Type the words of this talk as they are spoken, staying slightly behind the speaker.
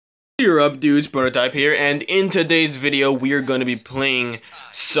You're up, dudes, Prototype here, and in today's video we are going to be playing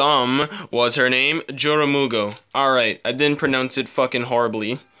some, what's her name? Joromugo. Alright, I didn't pronounce it fucking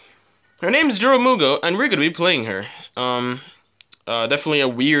horribly. Her name's Joromugo, and we're going to be playing her. Definitely a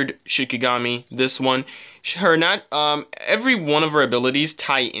weird Shikigami, this one. Every one of her abilities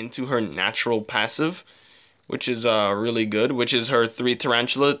tie into her natural passive, which is really good, which is her 3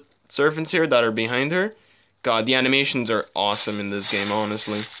 tarantula servants here that are behind her. God, the animations are awesome in this game,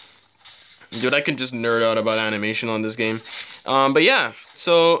 honestly. Dude, I could just nerd out about animation on this game. But yeah,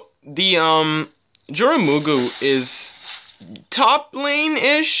 so the Joromugo is top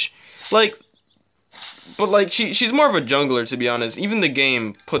lane-ish, but like she's more of a jungler, to be honest. Even the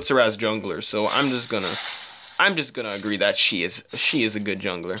game puts her as jungler, so I'm just gonna agree that she is a good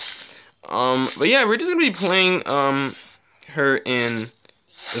jungler. But yeah, we're just gonna be playing her in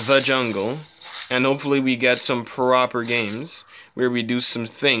the jungle, and hopefully we get some proper games where we do some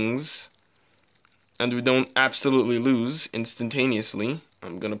things and we don't absolutely lose instantaneously.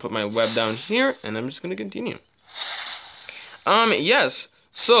 I'm gonna put my web down here, and I'm just gonna continue. Yes,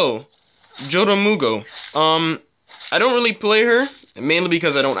 so Joromugo. I don't really play her, mainly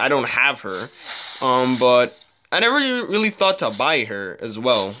because I don't have her. But I never really thought to buy her as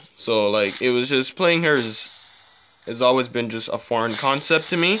well. So like, it was just playing her has always been just a foreign concept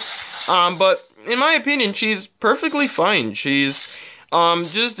to me. But in my opinion, she's perfectly fine. She's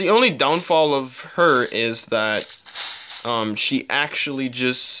just the only downfall of her is that she actually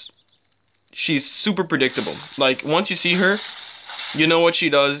she's super predictable. Like, once you see her, you know what she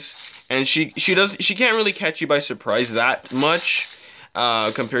does, and she can't really catch you by surprise that much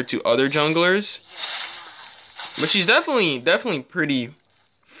compared to other junglers. But she's definitely pretty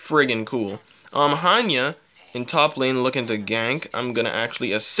friggin' cool. Hanya in top lane looking to gank. I'm gonna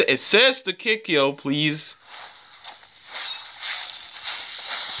actually assist the kick, yo, please.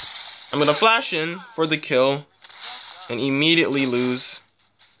 I'm gonna flash in for the kill and immediately lose.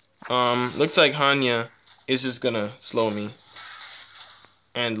 Looks like Hanya is just gonna slow me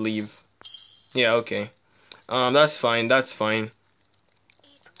and leave. Yeah, okay. That's fine, that's fine.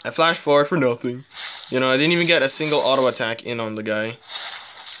 I flashed forward for nothing. You know, I didn't even get a single auto attack in on the guy.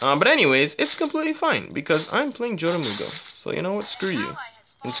 But anyways, it's completely fine because I'm playing Joromugo. So you know what? Screw you.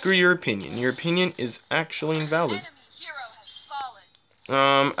 And screw your opinion. Your opinion is actually invalid.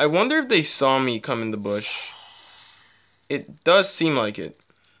 I wonder if they saw me come in the bush. It does seem like it.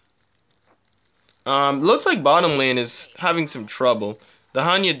 Looks like bottom lane is having some trouble. The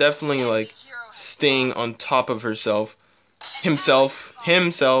Hanya definitely like staying on top of herself. Himself,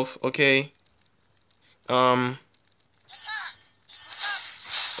 okay. Let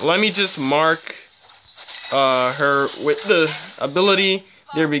me just mark her with the ability.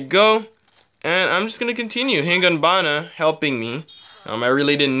 There we go. And I'm just gonna continue. Hinganbana helping me. I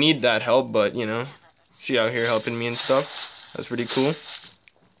really didn't need that help, but you know, she out here helping me and stuff. That's pretty cool.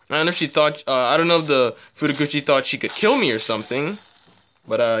 I don't know if she thought, I don't know if the Fudoguchi thought she could kill me or something,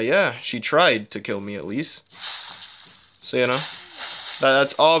 but yeah, she tried to kill me at least. So you know,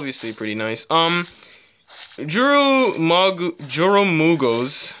 that's obviously pretty nice.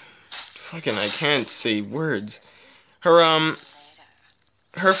 Joromugo's, fucking, I can't say words. Her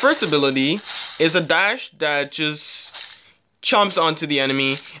first ability is a dash that just chomps onto the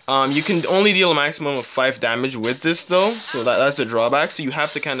enemy. You can only deal a maximum of 5 damage with this though, so that's a drawback. So you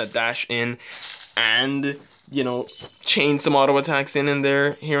have to kind of dash in and, you know, chain some auto attacks in and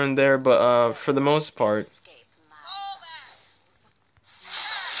there, here and there. But for the most part,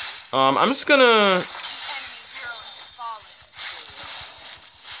 I'm just gonna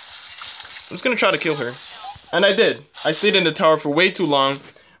try to kill her. And I did. I stayed in the tower for way too long,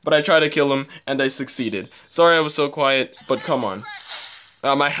 but I tried to kill him, and I succeeded. Sorry I was so quiet, but come on.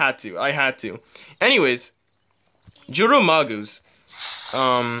 I had to. Anyways, Joromugo's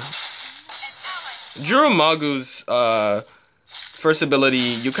first ability,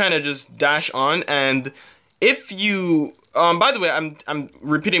 you kind of just dash on, and if you, by the way, I'm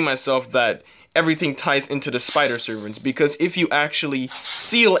repeating myself that everything ties into the spider servants, because if you actually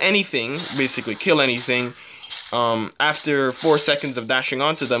seal anything, basically kill anything, after 4 seconds of dashing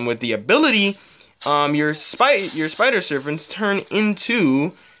onto them with the ability, your spider servants turn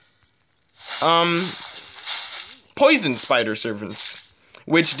into poison spider servants,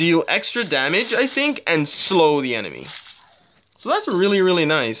 which deal extra damage, I think, and slow the enemy. So that's really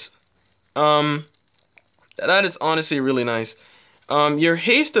nice. That is honestly really nice. Your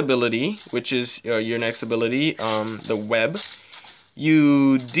haste ability, which is your next ability, the web,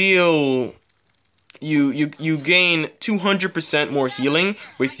 you deal. You gain 200% more healing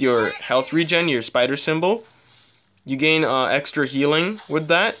with your health regen, your spider symbol. You gain extra healing with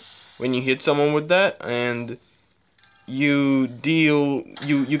that, when you hit someone with that, and you deal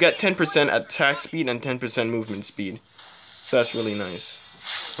you get 10% attack speed and 10% movement speed. So that's really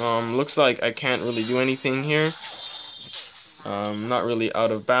nice. Looks like I can't really do anything here. Not really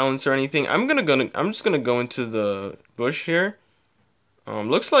out of balance or anything. I'm just gonna go into the bush here.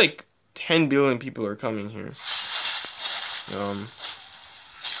 Looks like 10 billion people are coming here.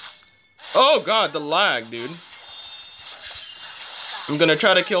 Oh god, the lag, dude. I'm gonna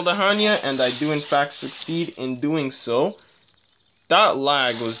try to kill the Hanya, and I do in fact succeed in doing so. That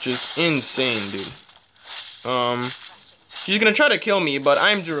lag was just insane, dude. She's gonna try to kill me, but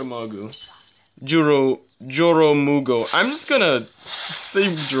I'm Joromogu. Joromugo. I'm just gonna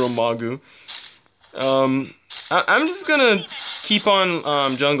save Joromogu. I'm just gonna keep on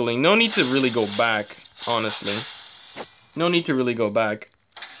jungling. No need to really go back, honestly. No need to really go back.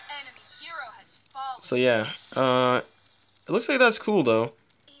 So yeah, it looks like that's cool though.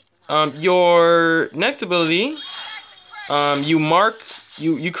 Your next ability,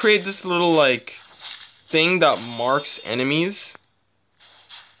 you create this little like thing that marks enemies.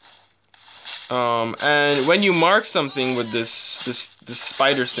 And when you mark something with this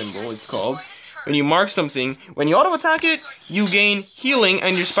spider symbol, it's called. When you mark something, when you auto attack it, you gain healing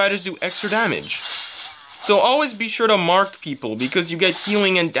and your spiders do extra damage. So always be sure to mark people because you get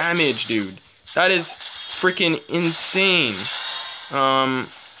healing and damage, dude. That is freaking insane.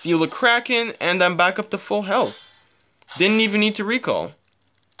 Seal the Kraken, and I'm back up to full health. Didn't even need to recall.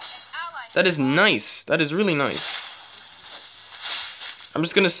 That is nice. That is really nice. I'm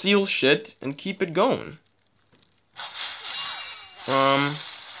just gonna seal shit and keep it going.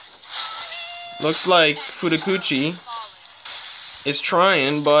 Looks like Fudakuchi is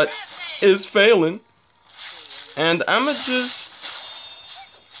trying, but is failing. And I'ma just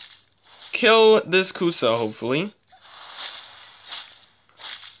kill this Kusa, hopefully.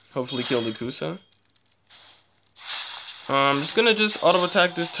 Hopefully kill the Kusa. I'm just gonna auto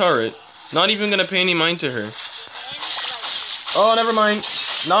attack this turret. Not even gonna pay any mind to her. Oh, never mind.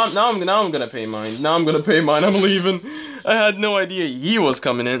 Now I'm gonna pay mind. Now I'm gonna pay mind. I'm leaving. I had no idea he was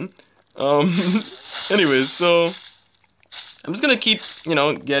coming in. Anyways, so I'm just gonna keep, you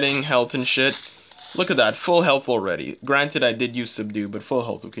know, getting health and shit. Look at that, full health already. Granted, I did use subdue, but full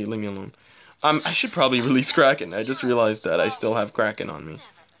health. Okay, leave me alone. I should probably release Kraken. I just realized that I still have Kraken on me.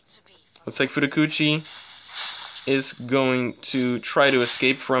 Looks like Fudakuchi is going to try to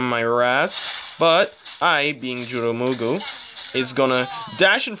escape from my wrath, but I, being Joromogo, is gonna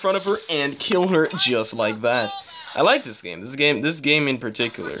dash in front of her and kill her just like that. I like this game. This game in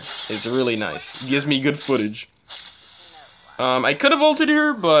particular is really nice. It gives me good footage. I could have ulted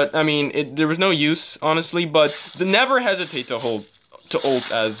her, but I mean, there was no use, honestly. But never hesitate to ult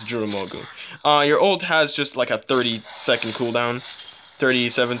as Joromogu. Your ult has just like a 30-second cooldown,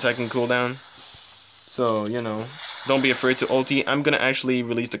 37-second cooldown. So you know, don't be afraid to ulti. I'm gonna actually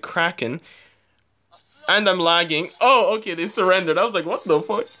release the Kraken, and I'm lagging. Oh, okay, they surrendered. I was like, what the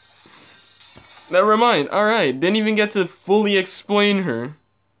fuck? Never mind. All right, didn't even get to fully explain her.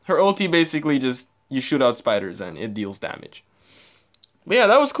 Her ulti basically just you shoot out spiders and it deals damage. But yeah,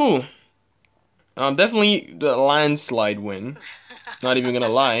 that was cool. Definitely the landslide win. Not even gonna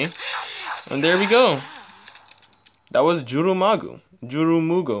lie. And there we go. That was Joromugo.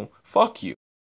 Fuck you.